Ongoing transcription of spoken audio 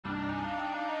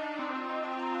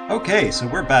Okay, so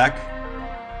we're back.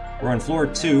 We're on floor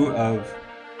 2 of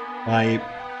my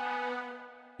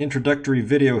introductory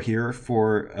video here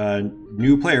for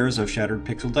new players of Shattered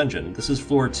Pixel Dungeon. This is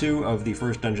floor 2 of the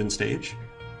first dungeon stage.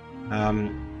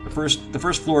 The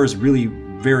first floor is really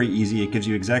very easy. It gives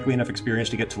you exactly enough experience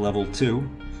to get to level 2.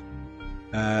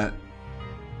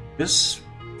 This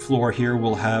floor here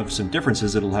will have some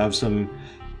differences. It'll have some,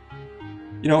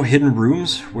 you know, hidden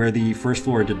rooms where the first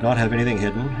floor did not have anything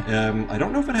hidden. I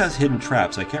don't know if it has hidden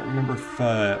traps. I can't remember if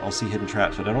I'll see hidden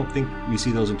traps, but I don't think we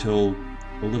see those until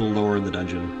a little lower in the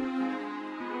dungeon.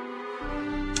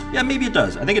 Yeah, maybe it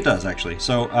does. I think it does, actually.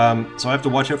 So, so I have to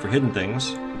watch out for hidden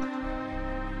things.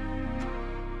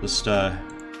 Just a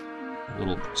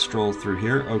little stroll through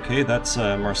here. Okay, that's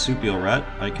a marsupial rat.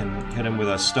 I can hit him with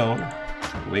a stone,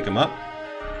 wake him up,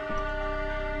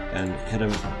 and hit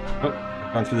him. Oh,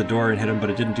 I've gone through the door and hit him, but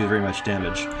it didn't do very much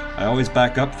damage. I always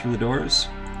back up through the doors.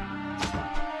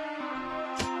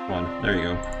 Come on, there you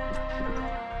go.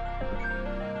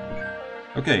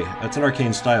 Okay, that's an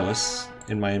arcane stylus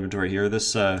in my inventory here.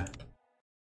 This lets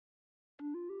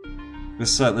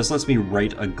me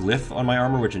write a glyph on my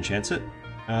armor, which enchants it.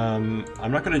 I'm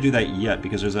not going to do that yet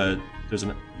because there's an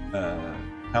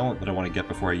talent that I want to get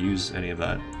before I use any of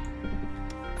that.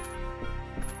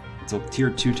 It's a tier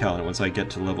 2 talent once I get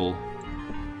to level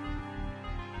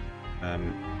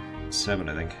 7,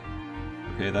 I think.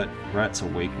 Okay, that rat's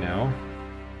awake now.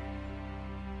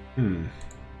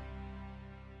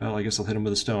 Well, I guess I'll hit him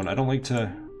with a stone. I don't like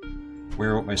to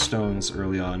wear out my stones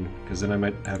early on, because then I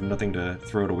might have nothing to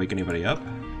throw to wake anybody up.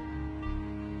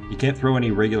 You can't throw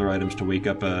any regular items to wake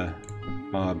up a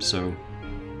mob, so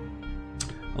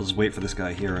I'll just wait for this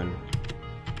guy here and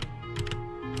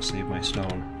save my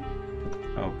stone.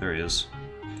 Oh, there he is.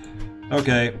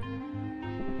 Okay.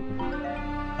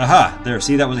 Aha! There,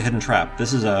 see, that was a hidden trap.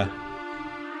 This is a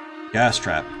gas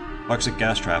trap. Toxic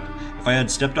gas trap. If I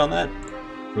had stepped on that,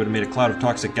 it would have made a cloud of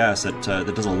toxic gas that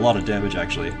does a lot of damage,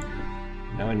 actually.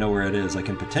 Now I know where it is. I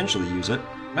can potentially use it.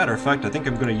 Matter of fact, I think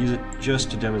I'm going to use it just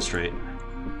to demonstrate.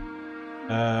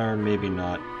 Or maybe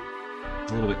not.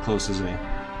 It's a little bit close, isn't he?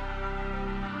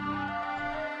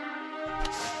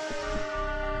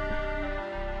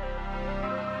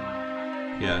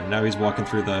 Yeah, now he's walking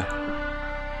through the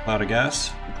cloud of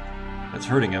gas. That's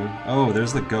hurting him. Oh,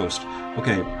 there's the ghost.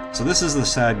 Okay, so this is the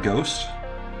sad ghost.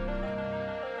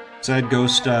 Sad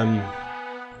ghost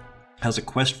has a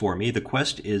quest for me. The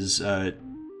quest is to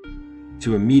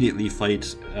immediately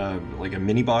fight like a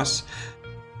mini-boss.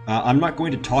 I'm not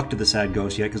going to talk to the sad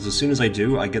ghost yet, because as soon as I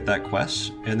do, I get that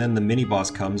quest, and then the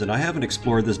mini-boss comes, and I haven't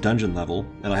explored this dungeon level,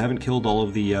 and I haven't killed all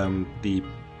of the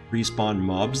respawn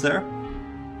mobs there.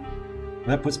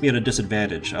 That puts me at a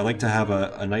disadvantage. I like to have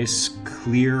a nice,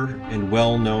 clear, and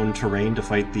well-known terrain to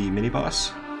fight the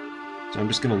mini-boss. So I'm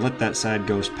just going to let that sad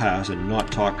ghost pass and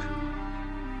not talk.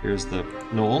 Here's the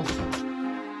knoll.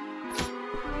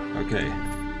 Okay,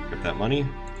 get that money.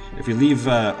 If you leave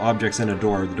objects in a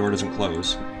door, the door doesn't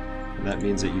close. And that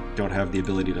means that you don't have the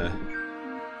ability to...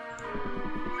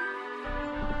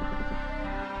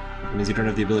 It means you don't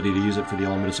have the ability to use it for the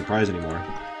element of surprise anymore.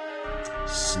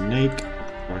 Snake.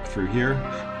 Walk through here.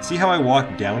 See how I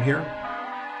walk down here?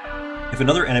 If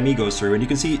another enemy goes through, and you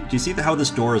can see... Do you see how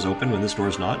this door is open when this door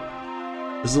is not?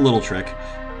 This is a little trick.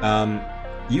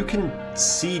 You can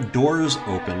see doors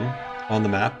open on the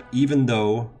map even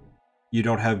though you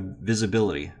don't have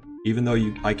visibility. Even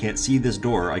though I can't see this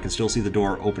door, I can still see the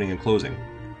door opening and closing.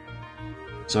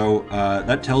 So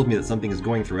that tells me that something is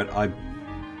going through it. I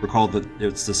recall that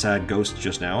it's the sad ghost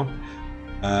just now.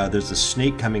 There's a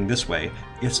snake coming this way.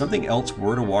 If something else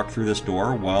were to walk through this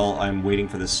door while I'm waiting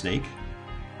for this snake,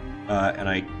 and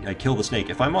I kill the snake,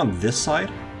 if I'm on this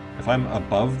side, if I'm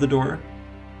above the door,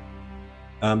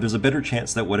 there's a better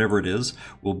chance that whatever it is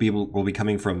will be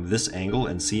coming from this angle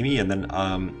and see me, and then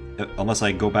unless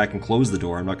I go back and close the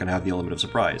door, I'm not going to have the element of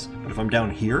surprise. But if I'm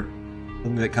down here,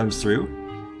 something that comes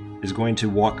through is going to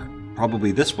walk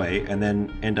probably this way and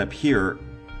then end up here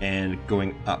and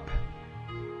going up.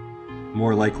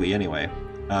 More likely, anyway.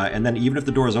 And then even if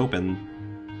the door is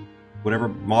open, whatever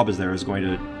mob is there is going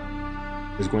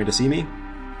to see me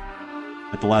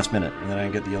at the last minute, and then I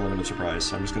get the element of surprise.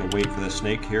 So I'm just going to wait for this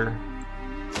snake here.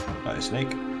 Bye,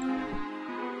 snake.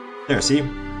 There, see?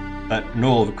 That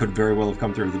knoll could very well have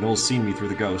come through. The knoll's seen me through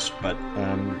the ghost, but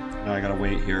now I gotta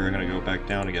wait here. I'm gonna go back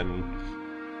down again.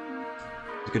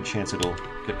 There's a good chance it'll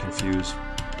get confused.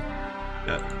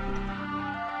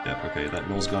 Yeah, okay, that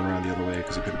knoll's gone around the other way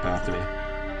because it couldn't path to me.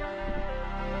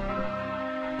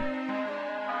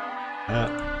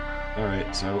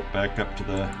 Alright, so back up to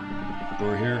the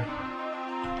door here.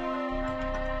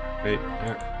 Wait,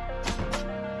 there.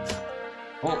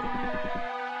 Oh!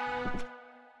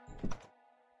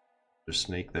 There's a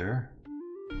snake there.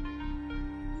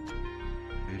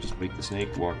 Okay, just wake the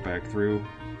snake, walk back through,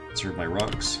 serve my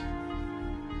rocks.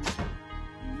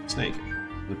 Snake,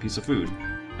 with a piece of food,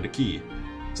 and a key.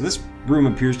 So this room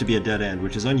appears to be a dead end,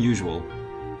 which is unusual.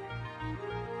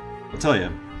 I'll tell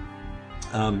you.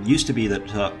 Used to be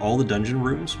that all the dungeon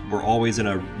rooms were always in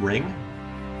a ring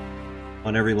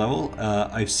on every level.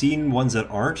 I've seen ones that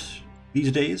aren't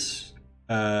these days.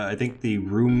 I think the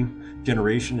room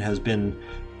generation has been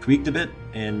tweaked a bit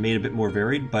and made a bit more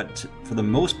varied, but for the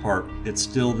most part, it's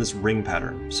still this ring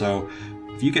pattern. So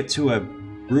if you get to a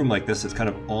room like this that's kind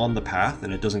of on the path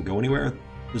and it doesn't go anywhere,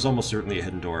 there's almost certainly a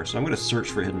hidden door. So I'm going to search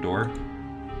for a hidden door.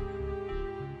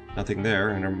 Nothing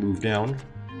there. I'm going to move down.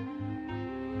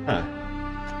 Huh.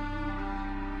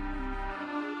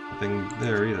 Nothing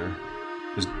there either.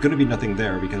 There's going to be nothing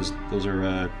there because those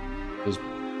are those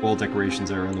wall decorations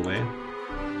that are in the way.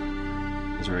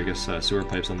 Those are, I guess, sewer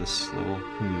pipes on this level.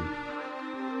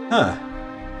 Huh.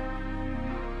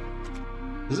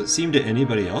 Does it seem to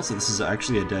anybody else that this is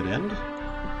actually a dead end?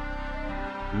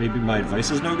 Maybe my advice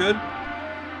is no good?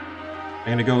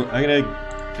 I'm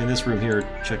gonna, in this room here,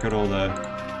 check out all the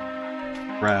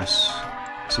grass,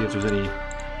 see if there's any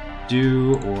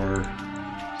dew or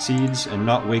seeds, and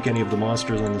not wake any of the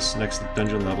monsters on this next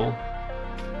dungeon level.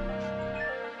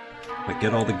 But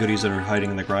get all the goodies that are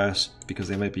hiding in the grass, because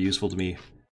they might be useful to me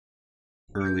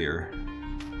earlier.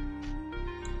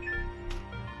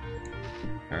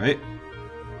 Alright.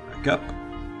 Back up.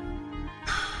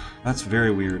 That's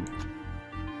very weird.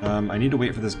 I need to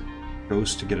wait for this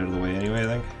ghost to get out of the way anyway, I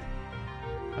think.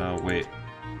 Oh, wait.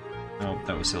 Oh,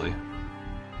 that was silly.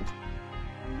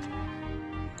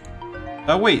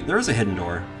 Oh, wait, there is a hidden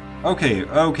door. Okay,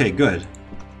 okay, good.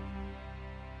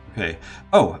 Okay.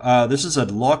 Oh, this is a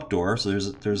locked door, so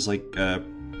there's like,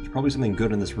 there's probably something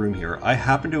good in this room here. I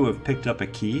happen to have picked up a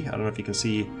key. I don't know if you can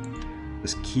see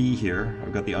this key here.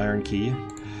 I've got the iron key.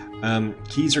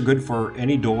 Keys are good for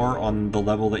any door on the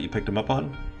level that you picked them up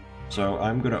on. So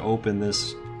I'm going to open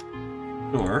this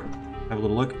door, have a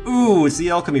little look. Ooh, it's the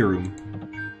alchemy room.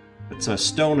 It's a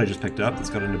stone I just picked up. It's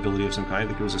got an ability of some kind. I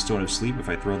think it was a stone of sleep. If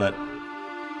I throw that...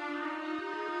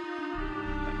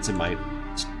 It's in my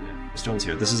stones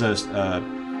here. This is a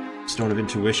stone of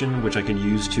intuition, which I can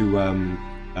use to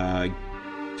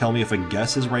tell me if a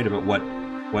guess is right about what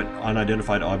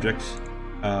unidentified object,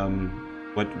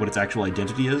 what its actual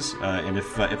identity is. And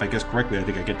if I guess correctly, I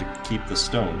think I get to keep the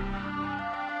stone.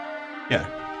 Yeah.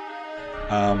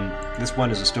 This one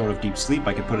is a stone of deep sleep.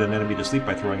 I can put an enemy to sleep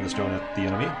by throwing the stone at the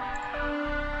enemy.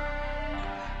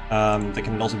 That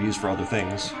can also be used for other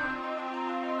things.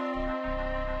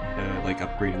 Like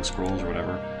upgrading scrolls or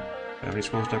whatever. Do I have any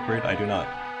scrolls to upgrade? I do not.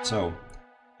 So,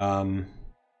 can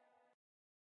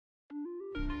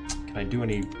I do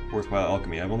any worthwhile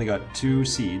alchemy? I've only got 2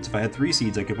 seeds. If I had 3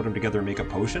 seeds, I could put them together and make a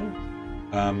potion.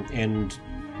 And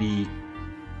the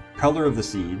color of the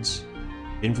seeds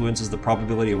influences the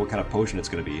probability of what kind of potion it's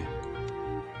going to be.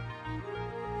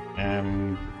 I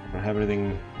don't have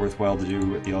anything worthwhile to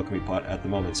do at the alchemy pot at the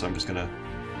moment, so I'm gonna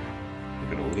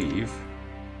leave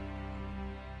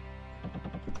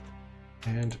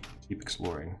and keep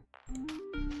exploring.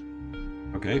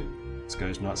 Okay, this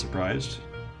guy's not surprised.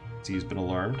 He's been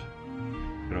alarmed.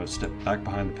 I'm gonna step back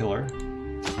behind the pillar,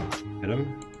 hit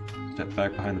him, step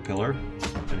back behind the pillar,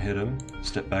 and hit him,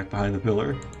 step back behind the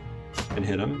pillar, and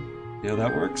hit him. See how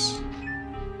that works?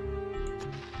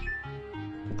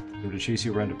 If to chase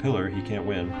you around a pillar, he can't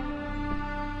win.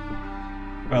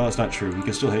 Well, that's not true. He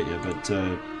can still hit you, but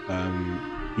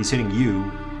he's hitting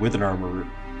you with an armor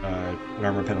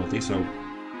penalty. So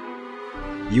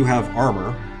you have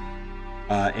armor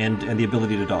and the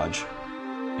ability to dodge,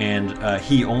 and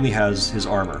he only has his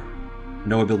armor,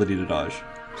 no ability to dodge.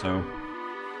 So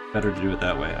better to do it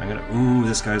that way. I'm gonna. Ooh,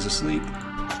 this guy's asleep.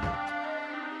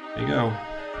 There you go.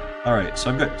 Alright, so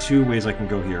I've got 2 ways I can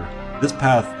go here. This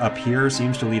path up here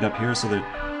seems to lead up here, so that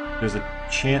there's a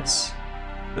chance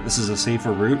that this is a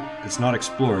safer route. It's not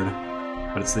explored,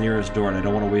 but it's the nearest door, and I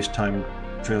don't want to waste time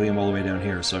trailing him all the way down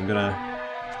here, so I'm gonna...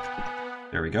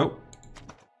 There we go.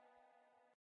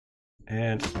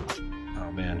 And...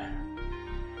 oh man.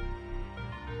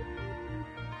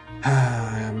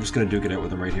 I'm just gonna duke it out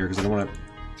with him right here, because I don't want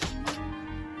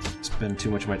to spend too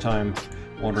much of my time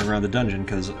wandering around the dungeon,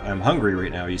 because I'm hungry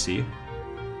right now, you see.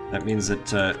 That means that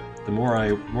the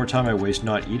more time I waste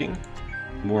not eating,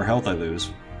 the more health I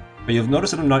lose. But you'll notice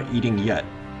that I'm not eating yet.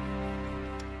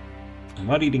 I'm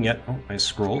not eating yet. Oh, nice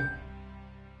scroll.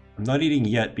 I'm not eating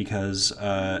yet because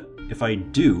if I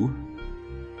do,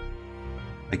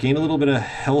 I gain a little bit of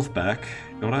health back,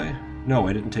 don't I? No,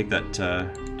 I didn't take that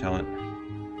talent.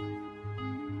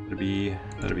 That'd be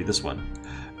this one.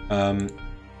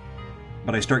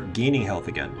 But I start gaining health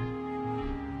again.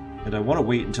 And I want to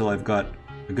wait until I've got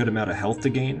a good amount of health to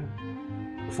gain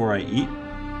before I eat.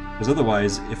 Because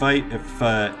otherwise, if I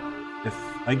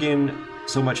gain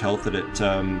so much health that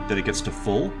it gets to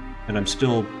full, and I'm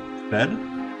still fed,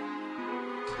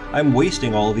 I'm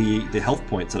wasting all the health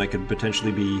points that I could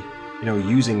potentially be,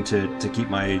 using to keep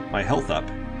my health up.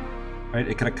 Right?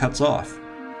 It kind of cuts off.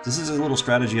 This is a little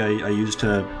strategy I use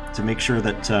to make sure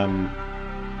that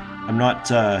I'm not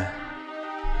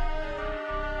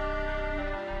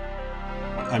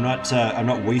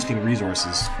wasting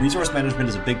resources. Resource management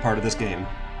is a big part of this game,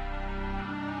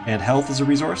 and health is a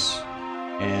resource,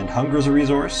 and hunger is a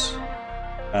resource,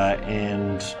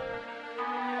 and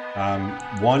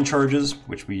wand charges,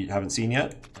 which we haven't seen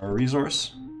yet, are a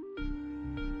resource.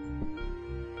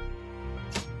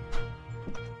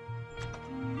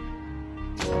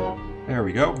 There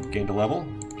we go. Gained a level.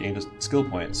 Gained a skill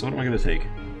point. So what am I going to take?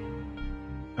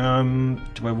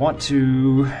 Do I want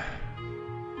to...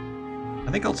 I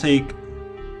think I'll take...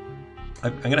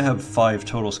 I'm going to have 5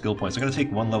 total skill points. I'm going to take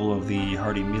 1 level of the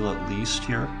hearty meal at least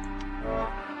here.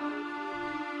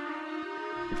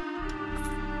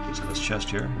 Using this chest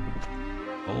here.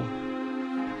 Oh.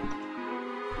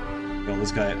 Kill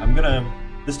this guy. I'm going to...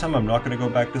 This time I'm not going to go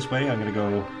back this way. I'm going to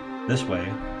go this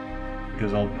way.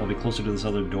 Because I'll be closer to this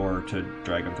other door to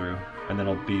drag him through, and then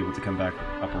I'll be able to come back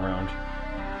up around.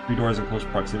 3 doors in close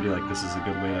proximity like this is a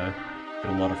good way to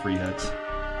get a lot of free hits.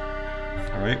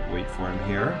 Alright, wait for him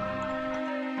here.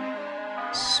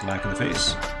 Smack in the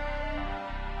face.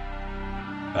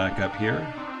 Back up here.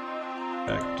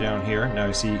 Back down here. Now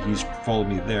you see he's followed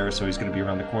me there, so he's going to be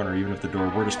around the corner. Even if the door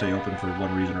were to stay open for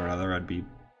one reason or another, I'd be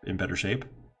in better shape.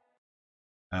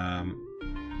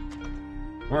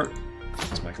 Or...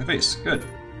 Smack in the face. Good.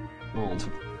 Gold.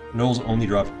 Gnolls only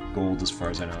drop gold as far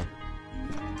as I know.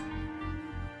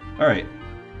 Alright.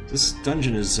 This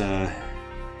dungeon is been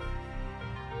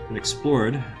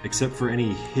explored, except for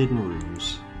any hidden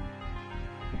rooms.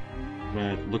 I'm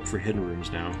gonna look for hidden rooms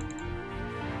now.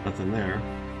 Nothing there.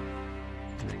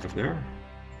 Anything up there?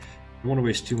 I don't want to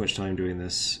waste too much time doing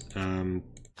this.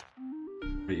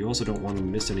 But you also don't want to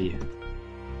miss any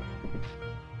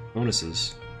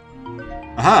bonuses.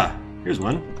 Aha! Here's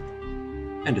one.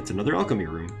 And it's another alchemy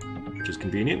room, which is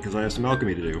convenient because I have some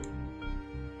alchemy to do.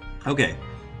 Okay.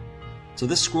 So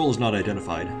this scroll is not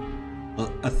identified.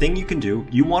 A thing you can do,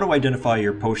 you want to identify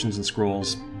your potions and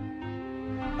scrolls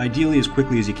ideally as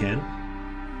quickly as you can.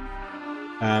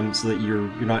 So that you're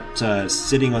not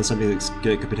sitting on something that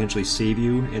could potentially save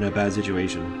you in a bad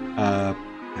situation.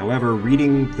 However,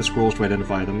 reading the scrolls to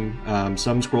identify them,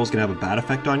 some scrolls can have a bad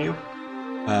effect on you.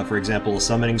 For example, a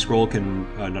summoning scroll can...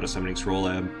 not a summoning scroll,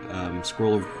 a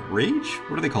scroll of rage?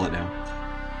 What do they call it now?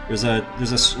 There's a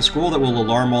scroll that will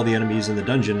alarm all the enemies in the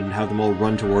dungeon and have them all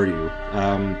run toward you.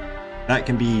 That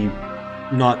can be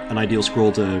not an ideal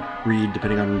scroll to read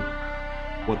depending on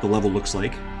what the level looks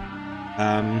like.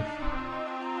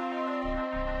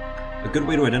 A good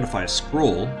way to identify a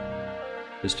scroll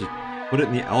is to put it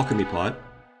in the alchemy pot,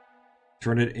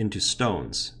 turn it into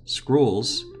stones.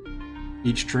 Scrolls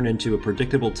each turn into a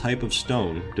predictable type of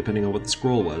stone, depending on what the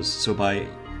scroll was. So by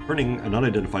turning an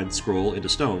unidentified scroll into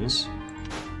stones...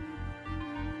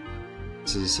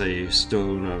 This is a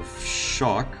stone of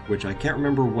shock, which I can't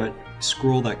remember what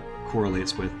scroll that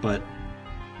correlates with, but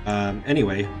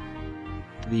anyway,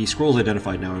 the scroll's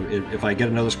identified now. If I get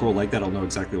another scroll like that, I'll know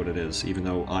exactly what it is, even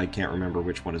though I can't remember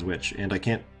which one is which. And I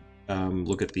can't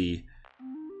look at the...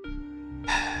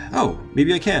 Oh,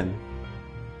 maybe I can.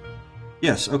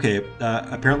 Yes, okay.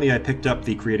 Apparently I picked up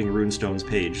the Creating Runestones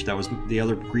page. That was the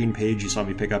other green page you saw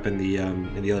me pick up in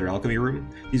the other alchemy room.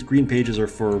 These green pages are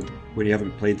for when you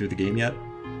haven't played through the game yet.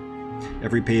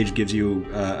 Every page gives you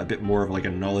a bit more of like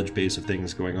a knowledge base of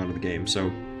things going on in the game.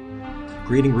 So,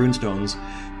 Creating Runestones.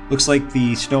 Looks like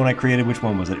the stone I created, which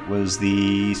one was it? It was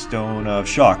the Stone of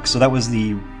Shock. So that was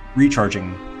the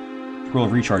recharging, Scroll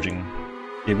of Recharging.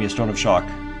 Gave me a Stone of Shock.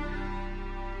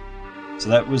 So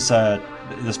that was... the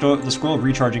Scroll of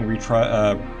Recharging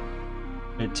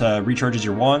recharges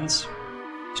your wands.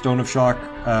 Stone of Shock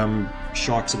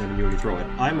shocks an enemy when you throw it.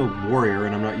 I'm a warrior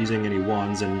and I'm not using any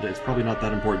wands, and it's probably not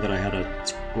that important that I had a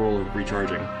Scroll of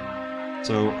Recharging.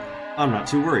 So I'm not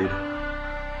too worried.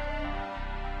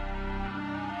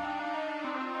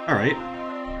 Alright.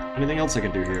 Anything else I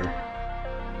can do here? Do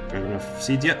I have enough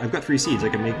seeds yet? I've got 3 seeds. I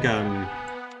can make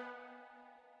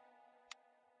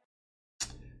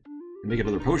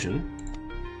another potion.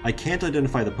 I can't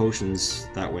identify the potions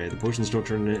that way. The potions don't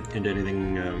turn into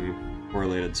anything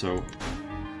correlated, so...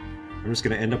 I'm just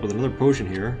going to end up with another potion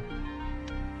here.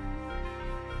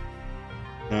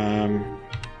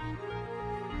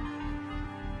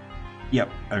 Yep,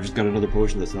 I've just got another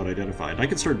potion that's not identified. I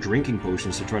can start drinking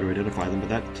potions to try to identify them, but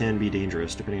that can be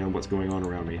dangerous depending on what's going on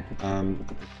around me.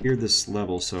 Cleared this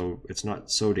level, so it's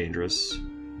not so dangerous.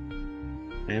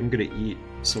 I am going to eat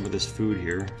some of this food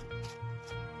here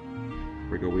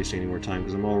before I go wasting any more time,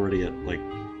 because I'm already at, like,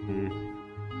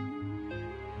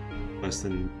 less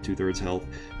than 2/3 health.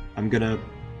 I'm going to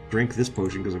drink this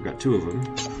potion because I've got 2 of them.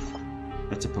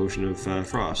 That's a potion of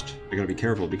frost. I gotta be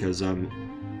careful because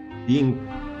being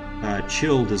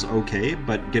chilled is okay,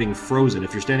 but getting frozen,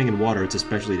 if you're standing in water, it's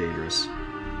especially dangerous.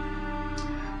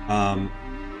 I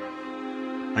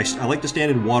like to stand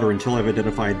in water until I've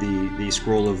identified the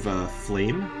scroll of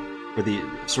flame, or the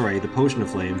potion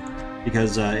of flame,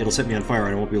 because it'll set me on fire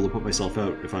and I won't be able to put myself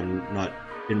out if I'm not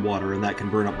in water, and that can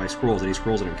burn up my scrolls, any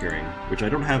scrolls that I'm carrying, which I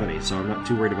don't have any, so I'm not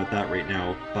too worried about that right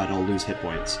now, but I'll lose hit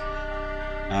points.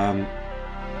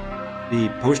 The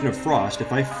potion of frost,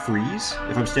 if I freeze,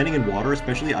 if I'm standing in water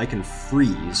especially, I can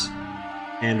freeze.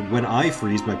 And when I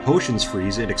freeze, my potions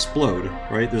freeze and explode,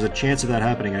 right? There's a chance of that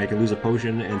happening, and I can lose a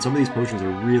potion, and some of these potions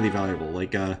are really valuable.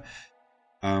 Like,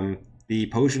 the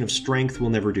potion of strength will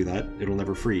never do that. It'll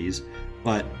never freeze.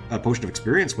 But a potion of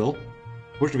experience will.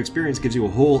 A potion of experience gives you a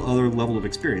whole other level of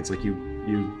experience. Like,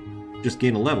 you just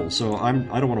gain a level, so I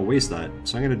don't want to waste that.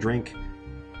 So I'm going to drink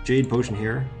Jade Potion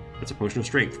here. That's a potion of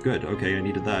strength. Good. Okay, I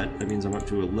needed that. That means I'm up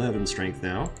to 11 strength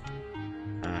now.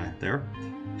 There.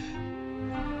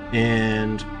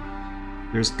 And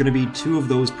there's going to be 2 of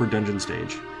those per dungeon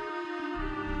stage.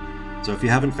 So if you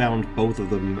haven't found both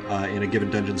of them in a given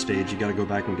dungeon stage, you got to go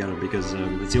back and get them, because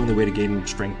it's the only way to gain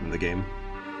strength in the game.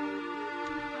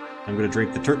 I'm going to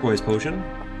drink the turquoise potion.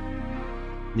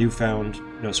 Newfound...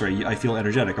 No, sorry, I feel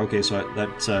energetic. Okay, so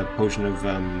that's a potion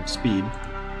of speed.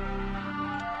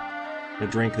 I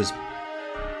drank this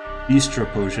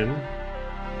Beastra potion.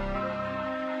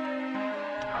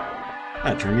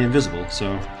 That turned me invisible,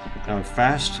 so now I'm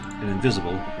fast and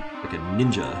invisible, like a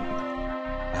ninja.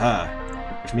 Aha!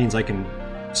 Which means I can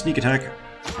sneak attack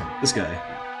this guy.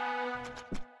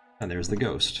 And there's the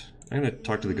ghost. I'm gonna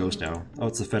talk to the ghost now. Oh,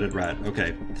 it's the Fetid Rat.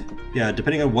 Okay. Yeah,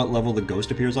 depending on what level the ghost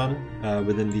appears on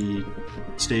within the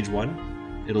stage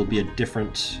 1, it'll be a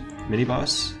different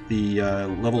mini-boss. The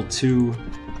level 2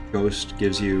 ghost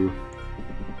gives you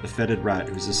the Fetid Rat,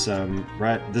 who's this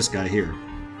this guy here.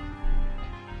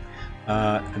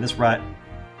 And this rat,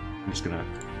 I'm just gonna...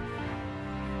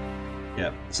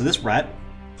 Yeah, so this rat,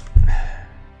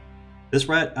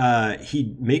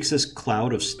 he makes this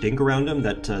cloud of stink around him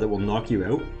that will knock you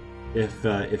out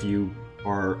if you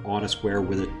are on a square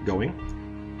with it going.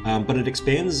 But it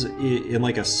expands in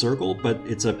like a circle, but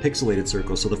it's a pixelated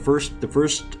circle. So the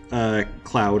first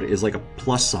cloud is like a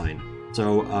plus sign.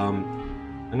 So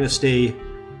I'm gonna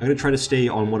try to stay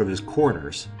on one of his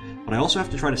corners, but I also have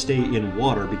to try to stay in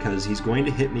water because he's going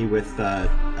to hit me with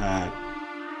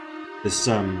this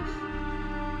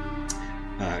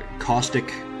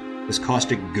caustic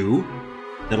goo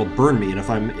that'll burn me. And if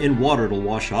I'm in water, it'll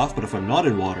wash off. But if I'm not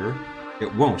in water,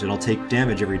 it won't, and I'll take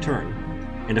damage every turn.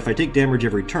 And if I take damage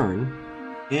every turn,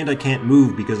 and I can't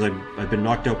move because I've been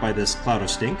knocked out by this cloud of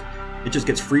stink, it just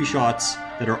gets free shots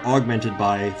that are augmented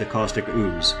by the caustic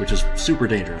ooze, which is super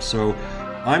dangerous. So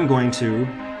I'm going to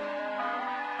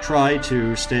try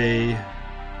to stay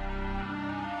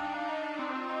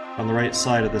on the right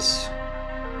side of this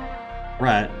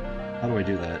rat. How do I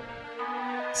do that?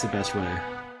 It's the best way.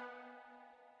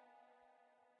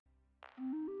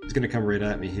 He's gonna come right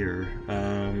at me here.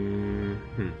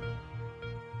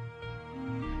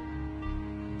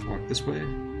 Walk this way.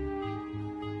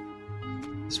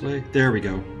 This way? There we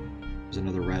go. There's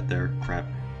another rat there. Crap.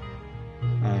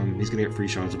 He's gonna get free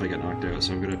shots if I get knocked out,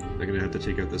 so I'm gonna have to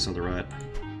take out this other rat.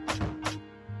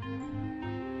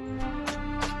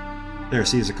 There,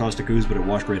 see, it's a caustic ooze, but it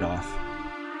washed right off.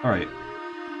 Alright.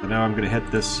 So now I'm gonna hit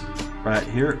this rat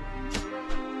here.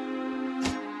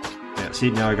 Yeah, see,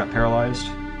 now I got paralyzed.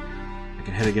 I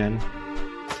can hit again.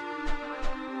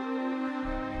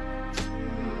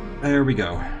 There we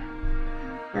go.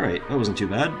 Alright, that wasn't too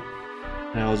bad.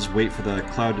 Now I'll just wait for the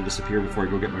cloud to disappear before I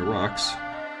go get my rocks.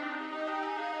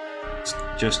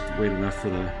 Just wait enough for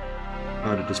the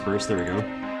cloud to disperse. There we go.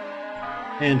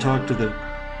 And talk to the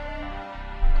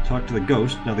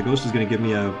ghost. Now the ghost is going to give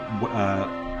me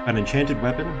an enchanted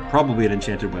weapon, probably an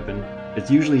enchanted weapon.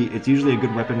 It's usually a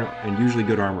good weapon and usually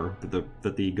good armor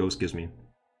that the ghost gives me.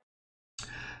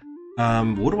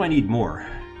 What do I need more?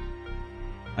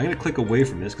 I'm going to click away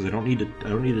from this because I don't need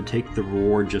to take the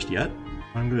reward just yet.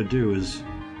 What I'm going to do is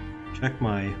check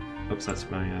my... Oops, that's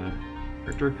my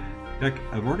character. Heck,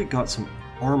 I've already got some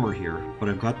armor here, but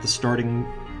I've got the starting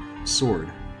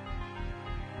sword.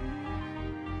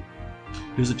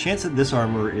 There's a chance that this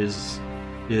armor is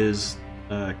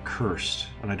cursed,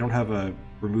 and I don't have a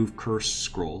remove curse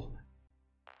scroll.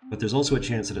 But there's also a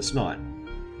chance that it's not.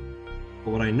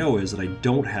 But what I know is that I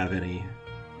don't have any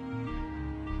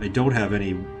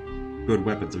good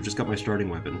weapons. I've just got my starting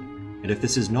weapon. And if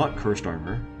this is not cursed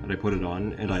armor, and I put it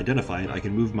on and identify it, I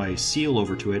can move my seal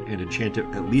over to it and enchant it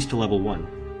at least to level 1.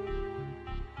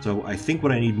 So I think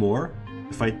what I need more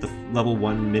to fight the level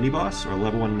 1 mini-boss, or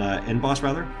level 1 end boss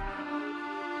rather,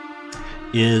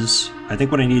 is, I think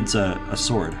what I need is a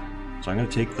sword. So I'm going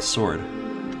to take the sword.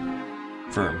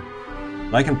 Firm.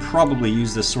 I can probably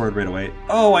use this sword right away.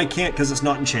 Oh, I can't because it's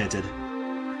not enchanted.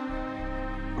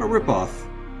 What a ripoff.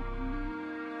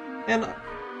 And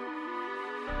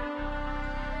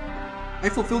I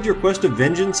fulfilled your quest of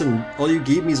vengeance and all you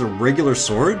gave me is a regular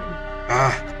sword?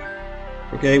 Ah.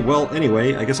 Okay, well,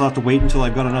 anyway, I guess I'll have to wait until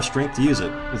I've got enough strength to use it.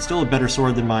 It's still a better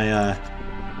sword than my,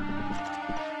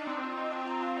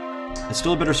 It's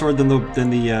still a better sword than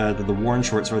the worn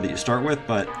short sword that you start with,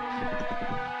 but...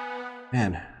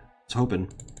 Man, I was hoping.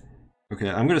 Okay,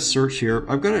 I'm gonna search here.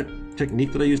 I've got a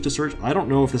technique that I use to search. I don't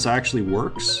know if this actually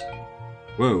works.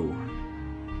 Whoa.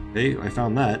 Okay, I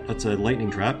found that. That's a lightning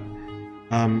trap.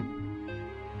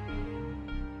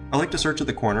 I like to search at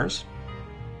the corners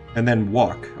and then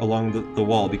walk along the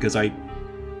wall because I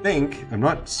think, I'm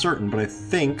not certain, but I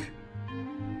think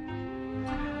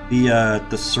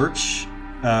the search,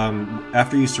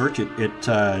 after you search it, it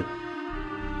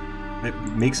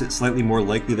makes it slightly more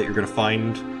likely that you're going to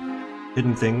find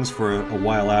hidden things for a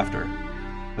while after.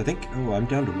 I think, oh, I'm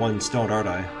down to 1 stone, aren't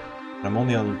I? I'm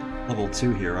only on level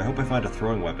 2 here. I hope I find a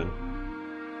throwing weapon.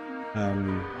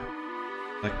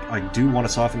 Like, I do want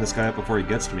to soften this guy up before he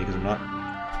gets to me, because I'm not...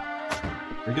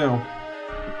 There we go.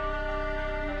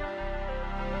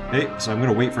 Okay, so I'm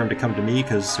going to wait for him to come to me,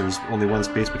 because there's only 1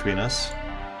 space between us.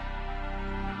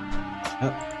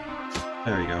 Oh,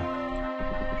 there you go.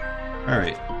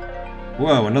 Alright.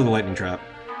 Whoa, another lightning trap.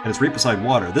 And it's right beside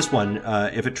water. This one,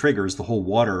 if it triggers, the whole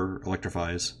water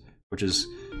electrifies, which is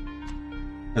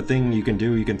a thing you can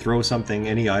do. You can throw something,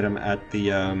 any item, at the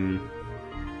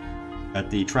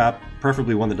trap,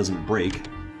 preferably one that doesn't break.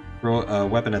 Throw a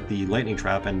weapon at the lightning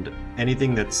trap, and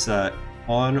anything that's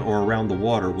on or around the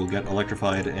water will get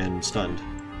electrified and stunned.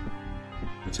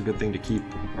 It's a good thing to keep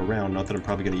around, not that I'm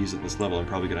probably going to use it at this level. I'm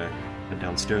probably going to head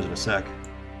downstairs in a sec.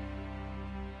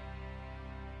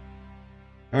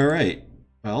 Alright,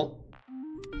 well...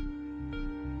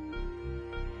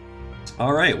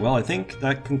 Alright, well, I think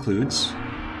that concludes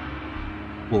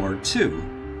Floor 2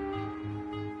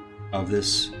 of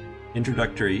this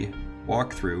introductory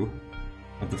walkthrough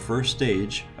of the first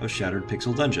stage of Shattered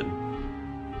Pixel Dungeon.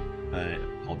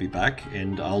 I'll be back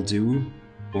and I'll do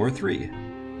Floor 3.